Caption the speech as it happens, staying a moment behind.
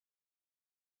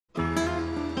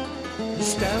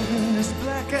Standing as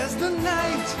black as the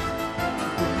night,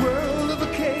 the world of a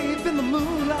cave in the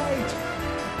moonlight.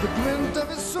 The glint of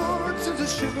his sword sends a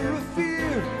shiver of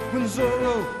fear when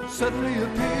Zorro suddenly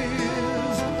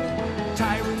appears.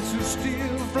 Tyrants who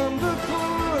steal from the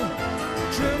poor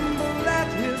tremble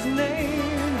at his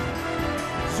name.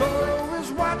 Zorro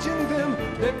is watching them,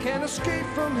 they can't escape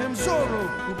from him.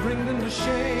 Zorro will bring them to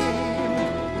shame.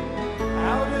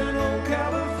 Out in old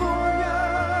California,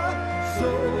 so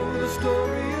the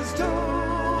story is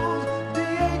told,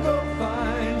 Diego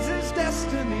finds his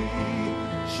destiny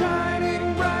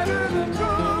shining brighter than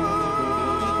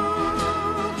gold.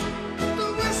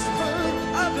 The whisper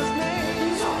of his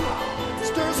name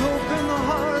stirs hope in the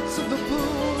hearts of the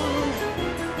poor.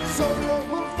 Zorro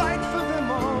will fight for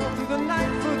them all through the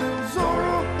night for them.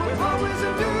 Zorro will always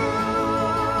endure.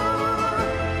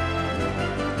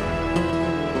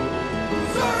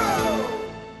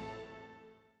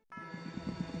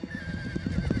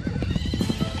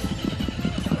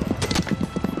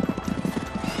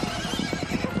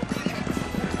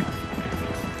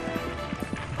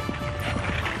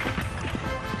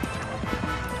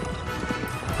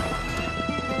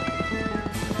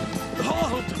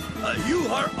 You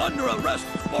are under arrest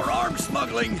for arms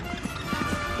smuggling.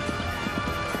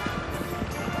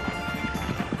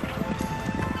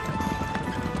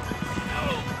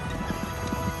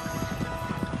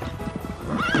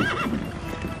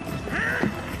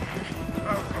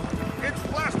 It's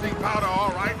plastic powder,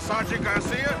 all right, Sergeant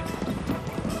Garcia.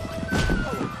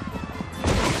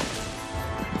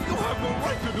 You have no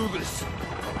right to do this.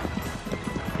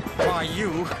 Why,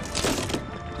 you...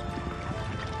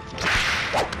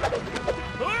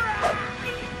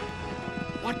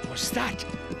 What was that?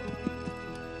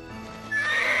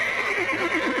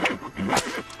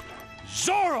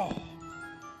 Zorro!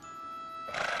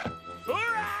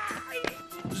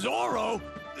 Zorro?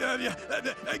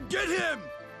 Get him!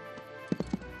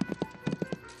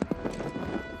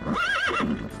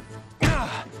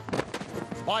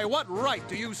 By what right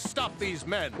do you stop these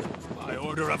men? By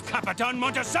order of Capitan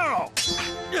Montesero!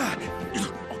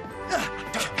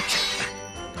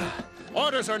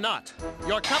 Orders or not,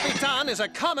 your Capitan is a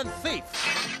common thief.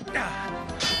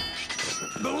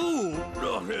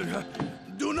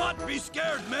 Do not be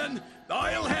scared, men.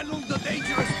 I'll handle the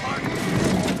dangerous part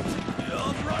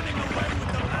of running away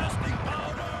with the blasting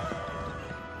powder.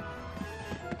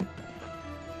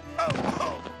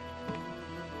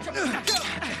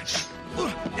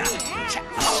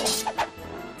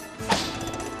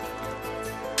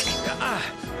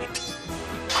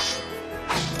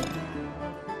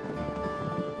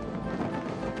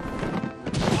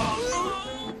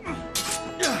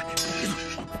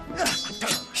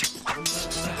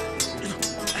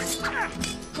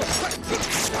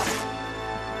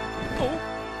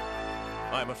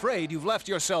 I'm afraid you've left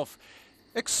yourself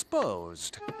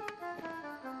exposed.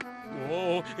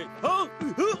 Oh.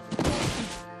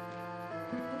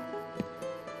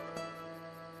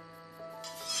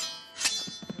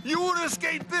 You would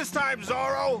escape this time,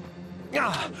 Zorro.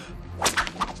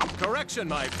 Correction,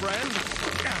 my friend.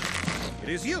 It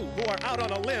is you who are out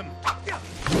on a limb.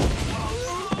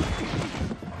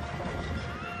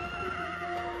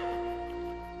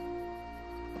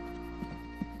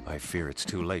 I fear it's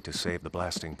too late to save the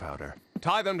blasting powder.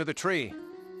 Tie them to the tree.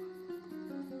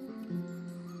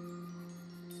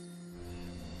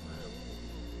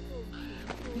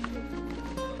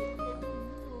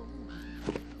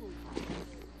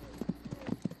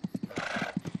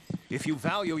 If you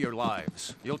value your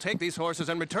lives, you'll take these horses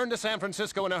and return to San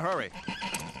Francisco in a hurry.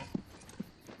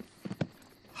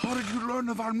 How did you learn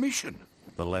of our mission?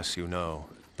 The less you know,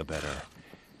 the better.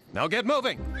 Now get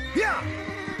moving! Yeah!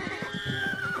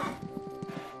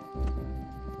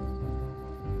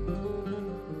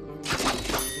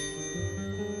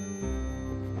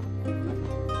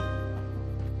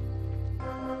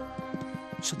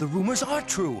 So the rumors are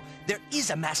true. There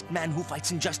is a masked man who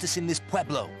fights injustice in this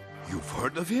pueblo. You've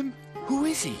heard of him? Who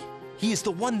is he? He is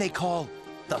the one they call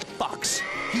the Fox.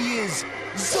 He is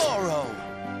Zorro!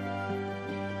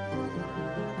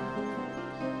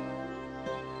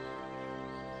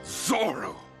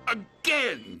 Zorro!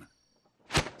 Again!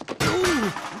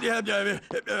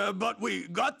 But we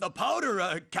got the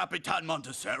powder, Capitan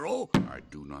Montesero. I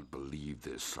do not believe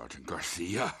this, Sergeant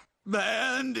Garcia.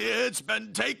 And it's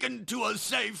been taken to a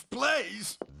safe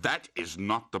place. That is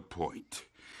not the point.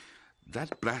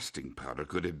 That blasting powder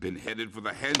could have been headed for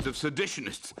the hands of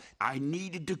seditionists. I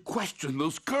needed to question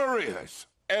those couriers.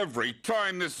 Every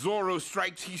time this Zorro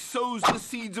strikes, he sows the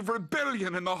seeds of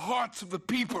rebellion in the hearts of the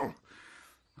people.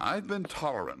 I've been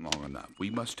tolerant long enough. We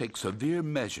must take severe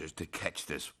measures to catch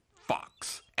this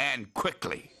fox, and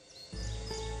quickly.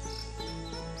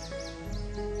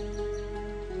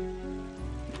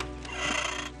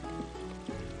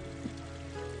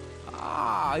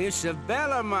 Ah,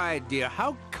 Isabella, my dear,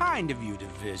 how kind of you to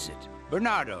visit.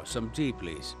 Bernardo, some tea,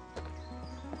 please.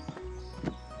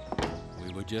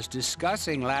 We were just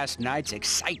discussing last night's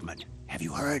excitement. Have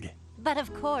you heard? But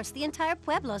of course, the entire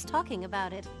Pueblo's talking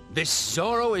about it. This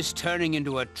Zorro is turning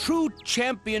into a true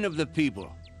champion of the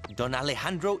people. Don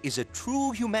Alejandro is a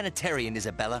true humanitarian,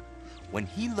 Isabella. When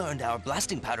he learned our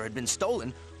blasting powder had been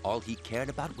stolen, all he cared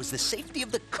about was the safety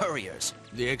of the couriers.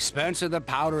 The expense of the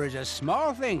powder is a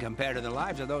small thing compared to the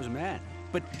lives of those men.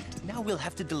 But now we'll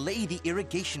have to delay the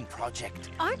irrigation project.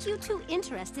 Aren't you too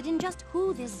interested in just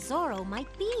who this Zorro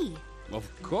might be? Of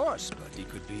course, but he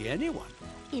could be anyone.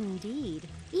 Indeed.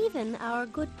 Even our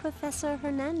good Professor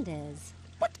Hernandez.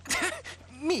 What?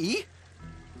 Me?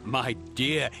 My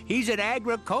dear, he's an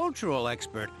agricultural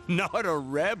expert, not a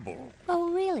rebel.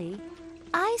 Oh, really?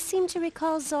 I seem to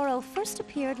recall Zorro first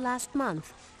appeared last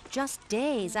month, just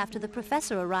days after the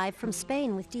professor arrived from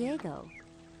Spain with Diego.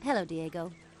 Hello,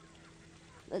 Diego.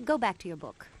 Go back to your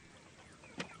book.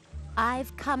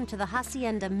 I've come to the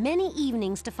hacienda many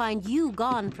evenings to find you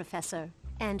gone, Professor.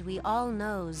 And we all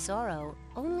know Zorro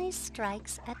only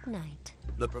strikes at night.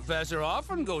 The professor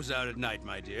often goes out at night,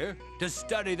 my dear, to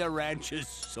study the ranch's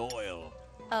soil.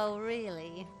 Oh,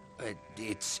 really?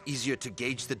 It's easier to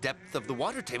gauge the depth of the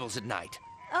water tables at night.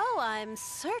 Oh, I'm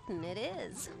certain it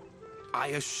is. I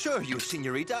assure you,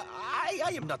 Senorita,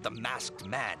 I am not the masked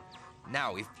man.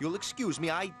 Now, if you'll excuse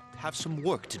me, I have some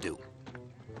work to do.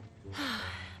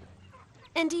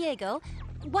 And Diego,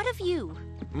 what of you?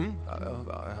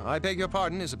 I beg your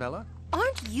pardon, Isabella?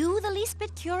 Aren't you the least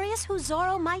bit curious who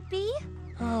Zorro might be?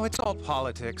 Oh, it's all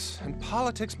politics, and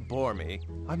politics bore me.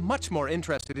 I'm much more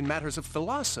interested in matters of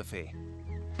philosophy.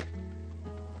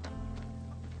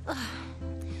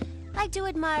 I do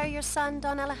admire your son,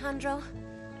 Don Alejandro.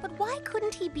 But why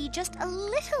couldn't he be just a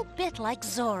little bit like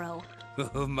Zorro?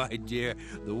 Oh, my dear,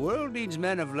 the world needs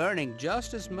men of learning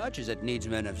just as much as it needs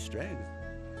men of strength.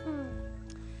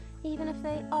 Even if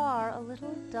they are a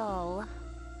little dull.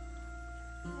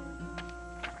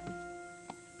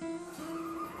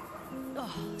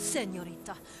 Oh,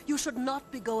 Senorita, you should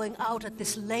not be going out at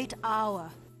this late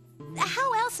hour.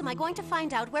 How else am I going to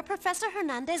find out where Professor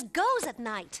Hernandez goes at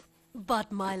night?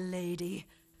 But, my lady...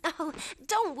 Oh,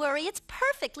 don't worry, it's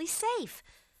perfectly safe.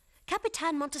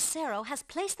 Capitan Montesero has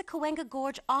placed the Cahuenga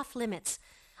Gorge off limits.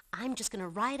 I'm just gonna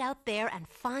ride out there and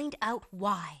find out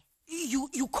why.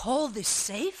 You call this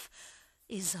safe?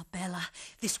 Isabella,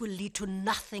 this will lead to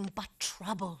nothing but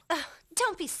trouble.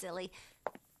 Don't be silly.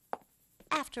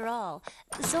 After all,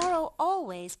 Zorro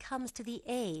always comes to the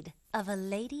aid of a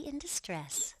lady in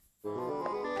distress.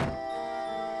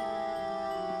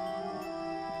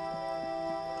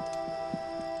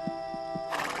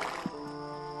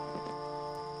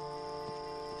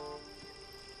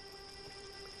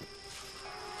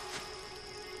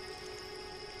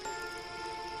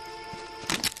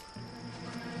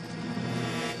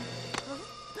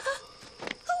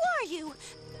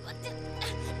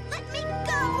 Let me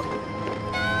go!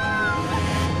 No!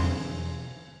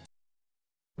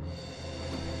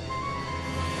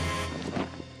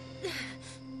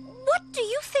 What do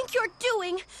you think you're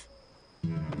doing?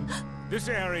 This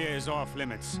area is off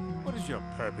limits. What is your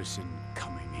purpose in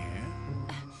coming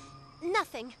here?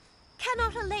 Nothing.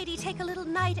 Cannot a lady take a little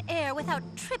night air without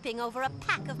tripping over a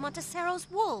pack of Montesero's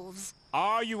wolves?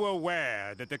 Are you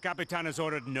aware that the Capitan has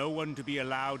ordered no one to be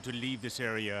allowed to leave this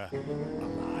area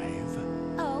alive?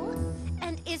 Oh?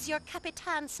 And is your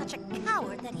Capitan such a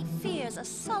coward that he fears a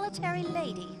solitary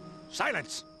lady?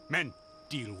 Silence! Men,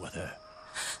 deal with her.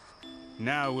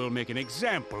 Now we'll make an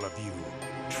example of you,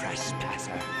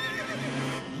 trespasser.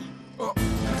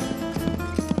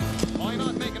 Why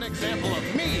not make an example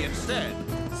of me instead?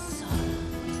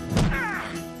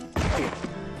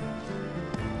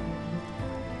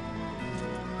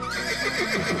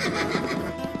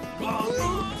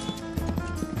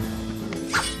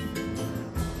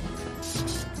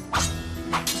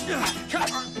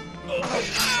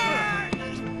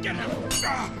 Get him!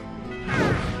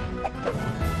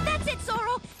 That's it,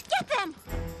 Zorro! Get them!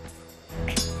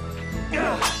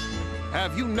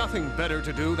 Have you nothing better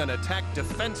to do than attack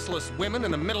defenseless women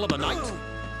in the middle of the night?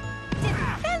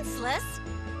 Defenseless?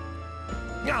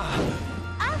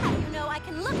 I'll have you know I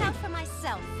can look out for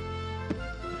myself.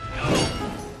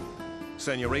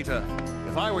 Senorita,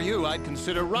 if I were you, I'd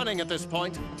consider running at this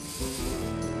point.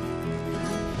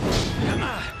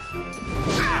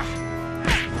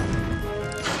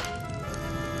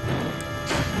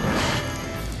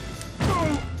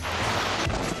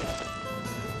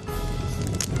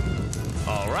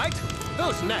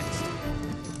 Who's next?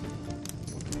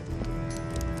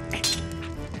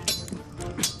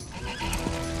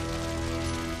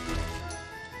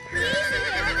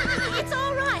 It's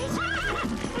all right.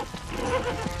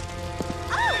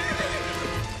 Oh!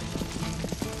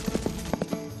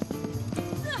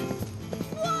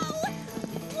 Whoa!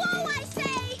 Whoa, I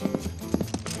say!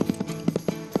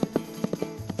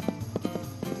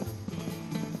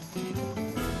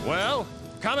 Well,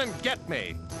 come and get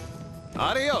me.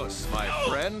 Adios, my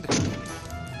friend.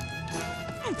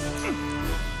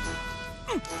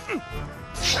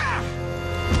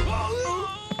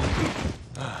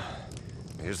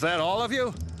 Is that all of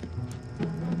you?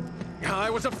 I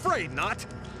was afraid not.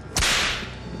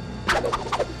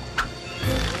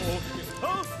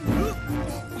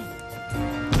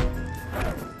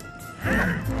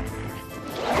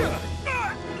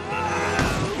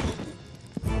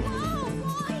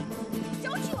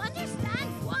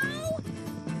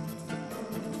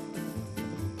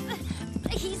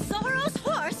 He's Zorro's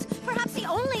horse. Perhaps he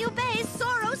only obeys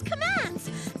Zorro's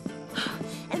commands.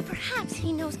 And perhaps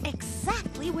he knows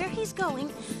exactly where he's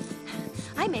going.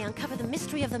 I may uncover the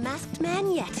mystery of the masked man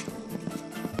yet.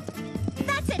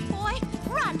 That's it, boy.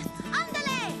 Run!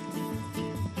 Andale!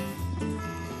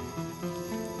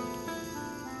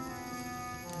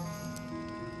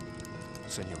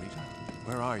 Senorita,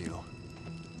 where are you?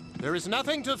 There is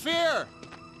nothing to fear!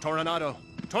 Toronado!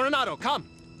 Toronado, come!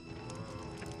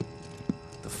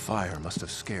 The fire must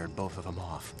have scared both of them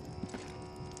off.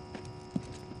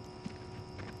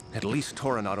 At least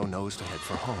Toronado knows to head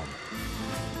for home.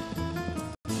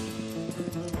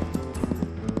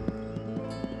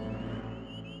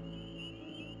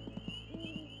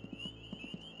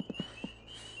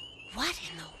 What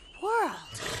in the world?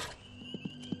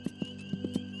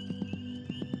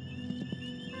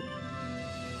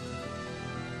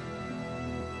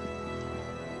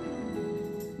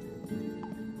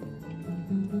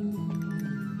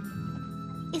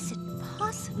 Is it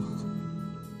possible?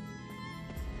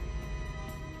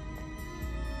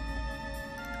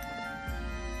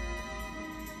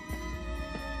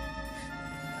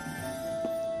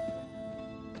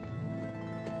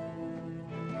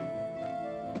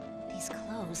 These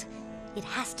clothes, it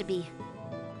has to be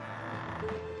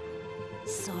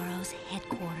Zorro's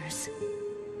headquarters.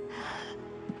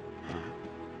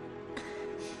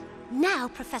 Now,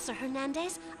 Professor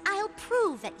Hernandez, I'll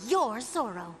prove that you're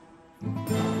Zorro.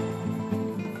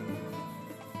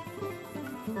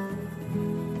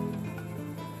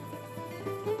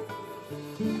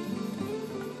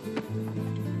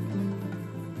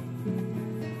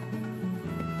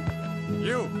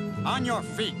 You, on your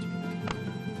feet.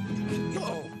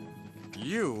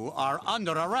 You are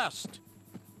under arrest.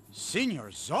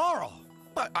 Senor Zorro.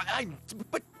 But I'm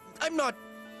not...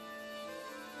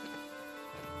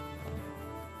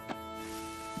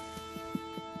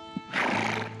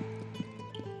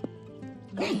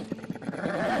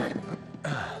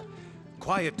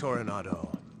 Quiet, Toronado.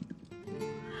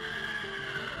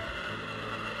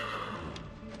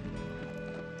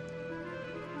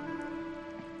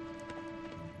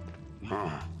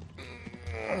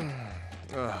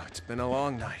 It's been a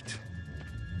long night.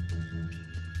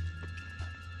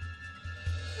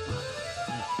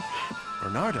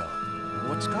 Bernardo,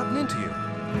 what's gotten into you?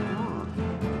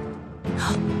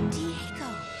 Diego,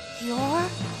 you're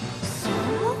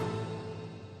Zorro?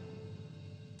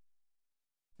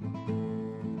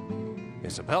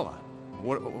 Isabella,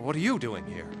 what are you doing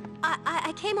here?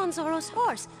 I came on Zorro's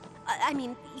horse. I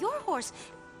mean, your horse.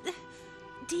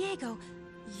 Diego,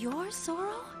 you're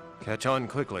Zorro? Catch on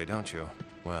quickly, don't you?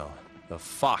 Well, the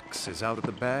fox is out of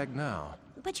the bag now.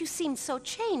 But you seemed so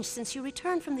changed since you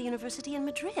returned from the university in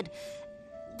Madrid.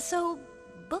 So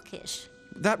bookish.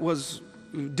 That was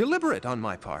deliberate on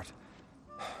my part.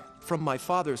 From my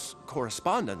father's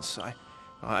correspondence,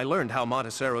 I learned how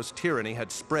Montesero's tyranny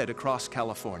had spread across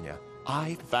California.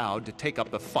 I vowed to take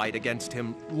up the fight against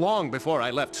him long before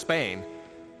I left Spain.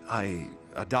 I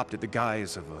adopted the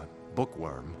guise of a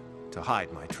bookworm to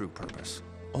hide my true purpose.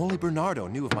 Only Bernardo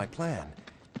knew of my plan.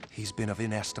 He's been of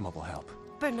inestimable help.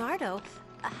 Bernardo?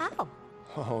 How?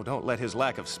 Oh, don't let his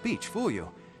lack of speech fool you.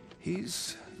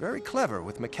 He's very clever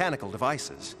with mechanical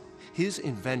devices. His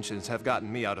inventions have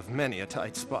gotten me out of many a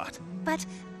tight spot. But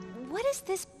what is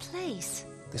this place?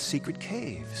 The secret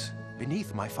caves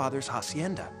beneath my father's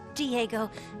hacienda. Diego,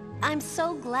 I'm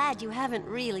so glad you haven't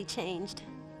really changed.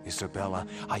 Isabella,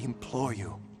 I implore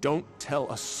you, don't tell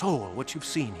a soul what you've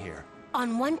seen here.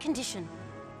 On one condition.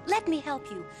 Let me help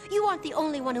you. You aren't the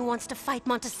only one who wants to fight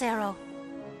Montesero.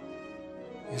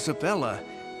 Isabella,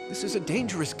 this is a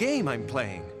dangerous game I'm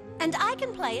playing. And I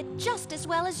can play it just as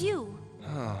well as you.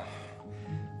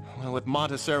 Well, with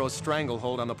Montesero's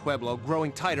stranglehold on the Pueblo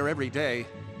growing tighter every day,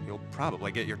 you'll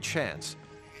probably get your chance.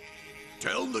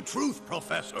 Tell the truth,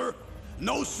 Professor.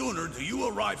 No sooner do you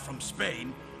arrive from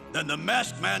Spain than the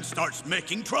masked man starts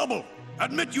making trouble.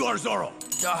 Admit you are Zorro.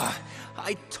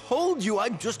 I told you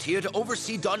I'm just here to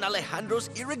oversee Don Alejandro's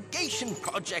irrigation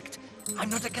project. I'm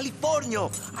not a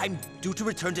Californio. I'm due to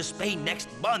return to Spain next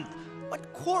month.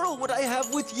 What quarrel would I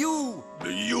have with you?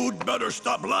 You'd better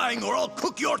stop lying or I'll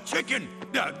cook your chicken.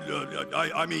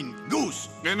 I mean, goose.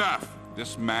 Enough.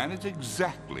 This man is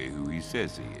exactly who he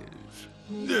says he is.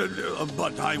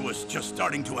 But I was just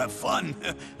starting to have fun.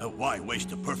 Why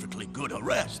waste a perfectly good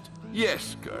arrest?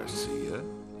 Yes, Garcia,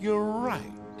 you're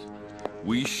right.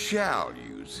 We shall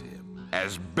use him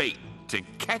as bait to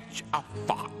catch a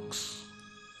fox.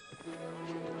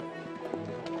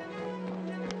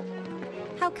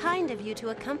 How kind of you to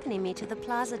accompany me to the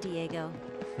plaza, Diego.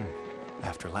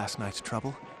 After last night's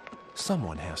trouble,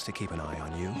 someone has to keep an eye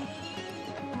on you.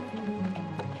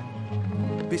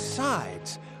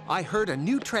 Besides, I heard a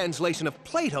new translation of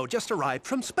Plato just arrived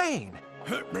from Spain.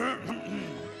 Hear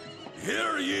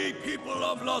ye, people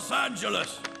of Los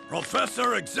Angeles.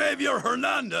 Professor Xavier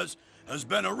Hernandez has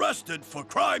been arrested for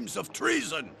crimes of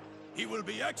treason. He will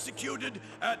be executed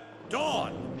at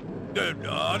dawn.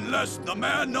 Unless the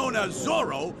man known as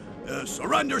Zorro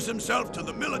surrenders himself to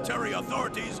the military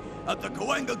authorities at the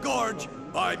Cahuenga Gorge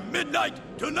by midnight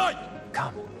tonight.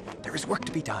 Come, there is work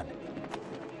to be done.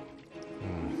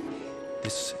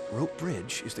 This rope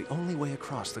bridge is the only way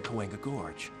across the Cahuenga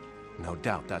Gorge. No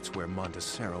doubt that's where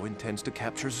Montesero intends to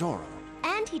capture Zorro.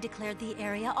 And he declared the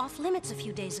area off limits a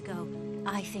few days ago.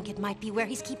 I think it might be where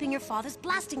he's keeping your father's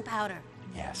blasting powder.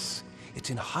 Yes, it's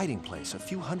in a hiding place a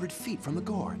few hundred feet from the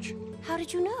gorge. How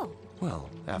did you know? Well,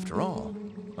 after all,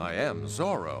 I am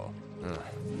Zorro.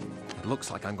 It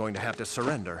looks like I'm going to have to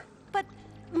surrender. But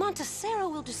Montesero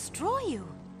will destroy you.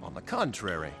 On the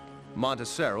contrary,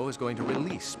 Montesero is going to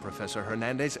release Professor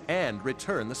Hernandez and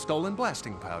return the stolen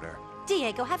blasting powder.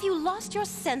 Diego, have you lost your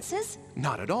senses?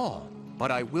 Not at all.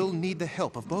 But I will need the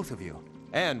help of both of you.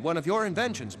 And one of your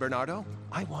inventions, Bernardo.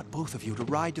 I want both of you to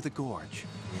ride to the gorge.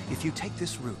 If you take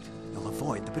this route, you'll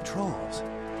avoid the patrols.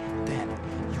 Then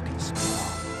you can slip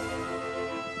off.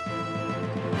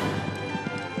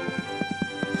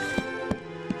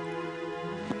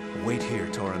 Wait here,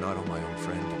 Toronado, my old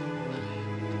friend.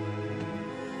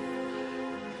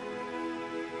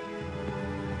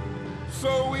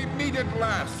 So we meet at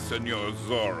last, Senor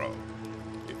Zorro.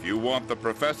 If you want the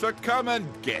professor, come and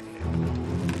get him.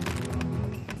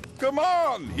 Come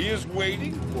on, he is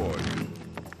waiting for you.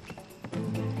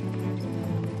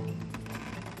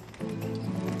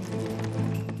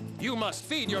 You must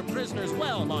feed your prisoners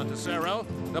well, Montesero.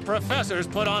 The professor's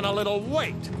put on a little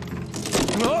weight.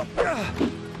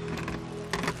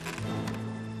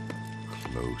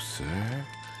 Closer,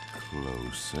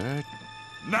 closer.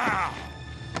 Now!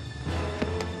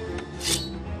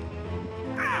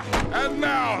 And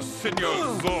now,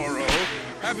 Senor Zorro,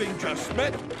 having just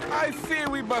met, I fear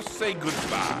we must say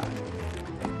goodbye.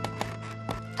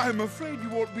 I'm afraid you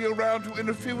won't be around to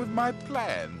interfere with my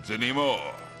plans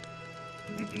anymore.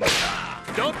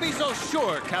 Don't be so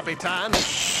sure, Capitan.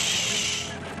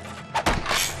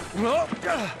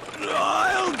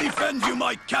 I'll defend you,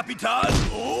 my Capitan.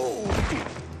 Oh!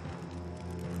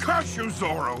 Curse you,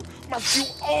 Zorro! Must you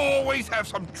always have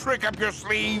some trick up your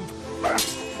sleeve?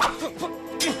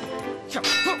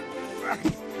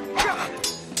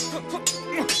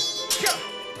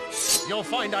 You'll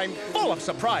find I'm full of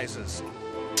surprises.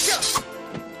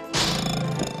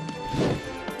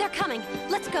 They're coming.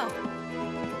 Let's go.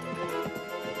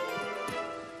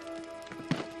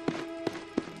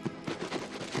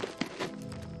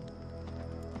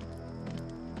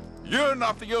 You're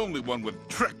not the only one with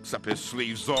tricks up his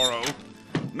sleeve, Zorro.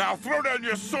 Now throw down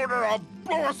your sword or I'll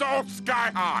blow us all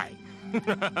sky high.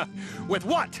 With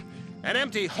what? An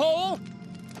empty hole?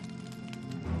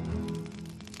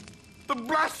 The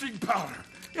blasting powder!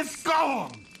 It's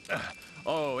gone!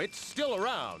 Oh, it's still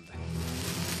around.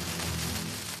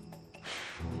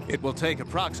 It will take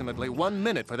approximately 1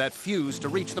 minute for that fuse to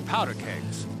reach the powder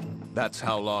kegs. That's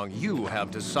how long you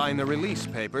have to sign the release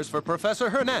papers for Professor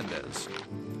Hernandez.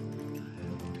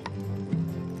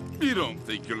 You don't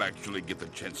think you'll actually get the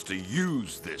chance to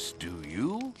use this, do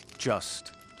you?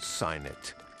 Just sign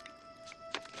it.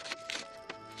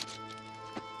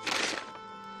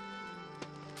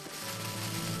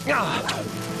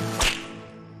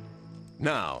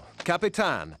 Now,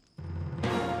 Capitan.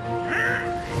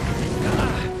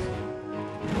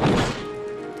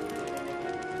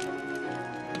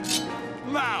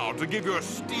 Now, to give your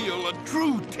steel a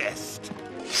true test.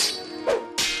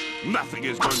 Nothing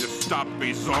is going to stop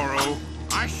me, Zorro.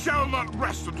 I shall not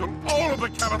rest until all of the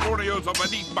Californios are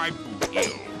beneath my boot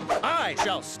heel. I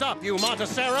shall stop you,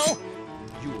 Montecero!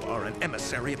 You are an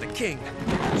emissary of the king,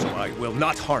 so I will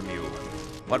not harm you.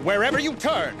 But wherever you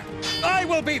turn, I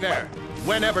will be there.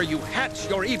 Whenever you hatch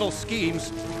your evil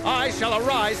schemes, I shall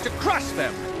arise to crush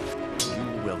them.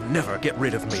 You will never get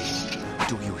rid of me.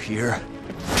 Do you hear?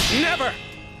 Never!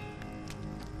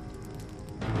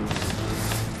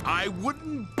 I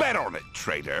wouldn't bet on it,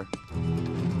 traitor.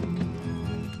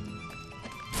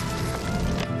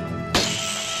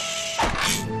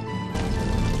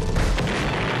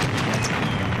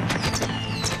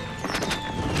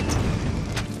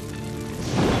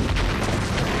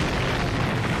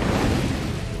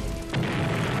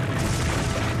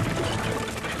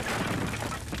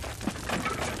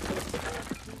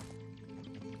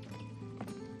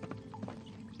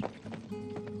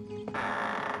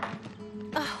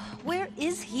 Where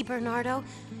is he, Bernardo?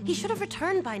 He should have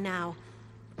returned by now.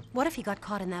 What if he got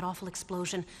caught in that awful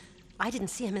explosion? I didn't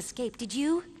see him escape, did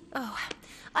you? Oh,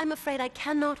 I'm afraid I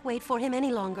cannot wait for him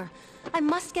any longer. I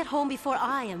must get home before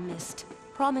I am missed.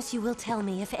 Promise you will tell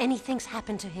me if anything's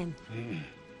happened to him.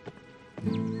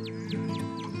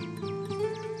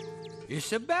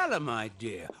 Isabella, my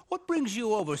dear, what brings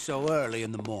you over so early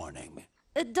in the morning?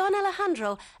 Don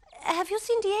Alejandro, have you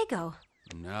seen Diego?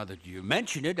 Now that you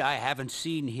mention it, I haven't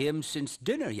seen him since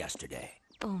dinner yesterday.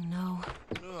 Oh, no.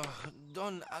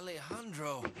 Don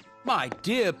Alejandro. My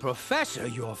dear Professor,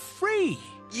 you're free.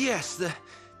 Yes,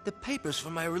 the papers for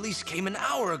my release came an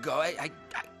hour ago.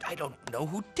 I don't know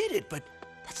who did it, but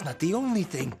that's not the only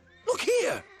thing. Look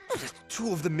here! There's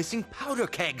 2 of the missing powder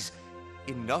kegs.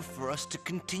 Enough for us to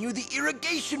continue the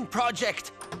irrigation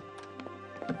project.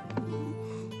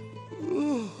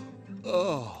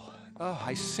 Oh,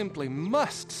 I simply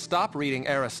must stop reading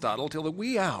Aristotle till the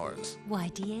wee hours. Why,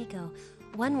 Diego,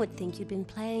 one would think you'd been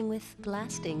playing with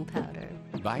blasting powder.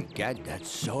 By gad, that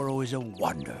Zorro is a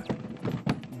wonder.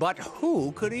 But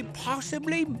who could he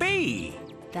possibly be?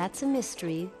 That's a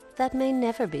mystery that may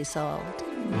never be solved.